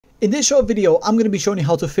In this short video, I'm going to be showing you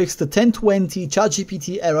how to fix the 1020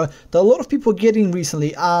 ChatGPT error that a lot of people are getting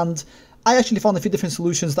recently, and I actually found a few different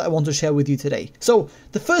solutions that I want to share with you today. So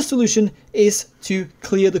the first solution is to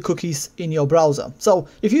clear the cookies in your browser. So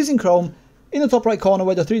if you're using Chrome, in the top right corner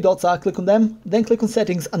where the three dots are, click on them, then click on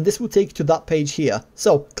settings, and this will take you to that page here.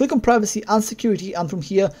 So click on privacy and security, and from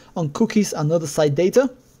here on cookies and other site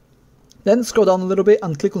data. Then scroll down a little bit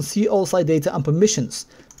and click on see all site data and permissions.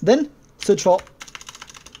 Then search for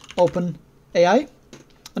OpenAI,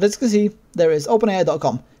 and as you can see, there is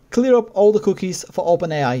openai.com. Clear up all the cookies for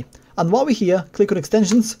OpenAI. And while we're here, click on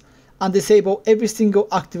extensions and disable every single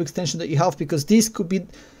active extension that you have, because these could be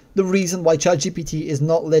the reason why ChatGPT is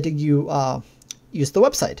not letting you use the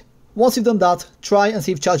website. Once you've done that, try and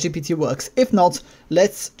see if ChatGPT works. If not,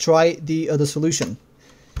 let's try the other solution.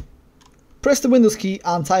 Press the Windows key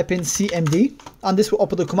and type in CMD, and this will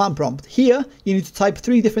open the command prompt. Here, you need to type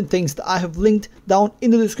three different things that I have linked down in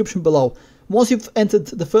the description below. Once you've entered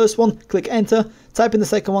the first one, click enter, type in the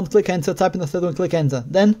second one, click enter, type in the third one, click enter.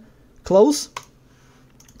 Then close,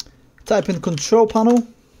 type in control panel,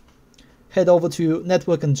 head over to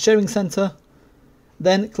network and sharing center,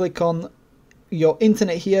 then click on your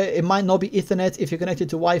internet here. It might not be Ethernet if you're connected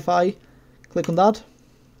to Wi-Fi. Click on that,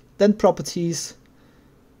 then properties,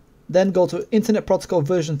 then go to Internet Protocol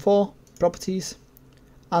version 4, properties,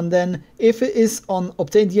 and then if it is on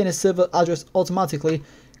obtain DNS server address automatically,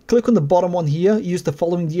 click on the bottom one here, use the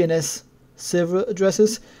following DNS server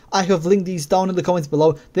addresses. I have linked these down in the comments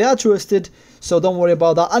below. They are trusted, so don't worry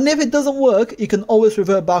about that. And if it doesn't work, you can always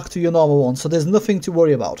revert back to your normal one, so there's nothing to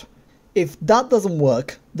worry about. If that doesn't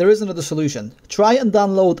work, there is another solution. Try and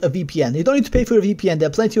download a VPN. You don't need to pay for a VPN, there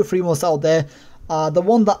are plenty of free ones out there. The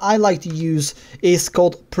one that I like to use is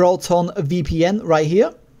called Proton VPN right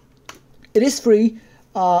here. It is free.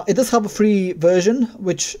 It does have a free version,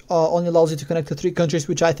 which only allows you to connect to 3 countries,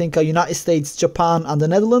 which I think are United States, Japan, and the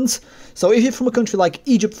Netherlands. So if you're from a country like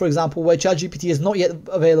Egypt, for example, where ChatGPT is not yet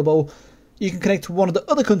available, you can connect to one of the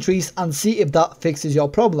other countries and see if that fixes your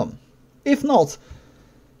problem. If not,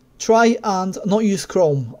 try and not use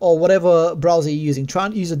Chrome or whatever browser you're using. Try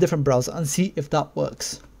and use a different browser and see if that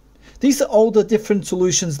works. These are all the different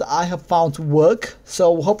solutions that I have found to work,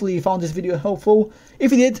 so hopefully you found this video helpful.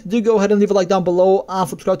 If you did, do go ahead and leave a like down below and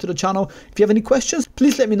subscribe to the channel. If you have any questions,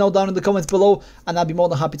 please let me know down in the comments below, and I'll be more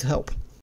than happy to help.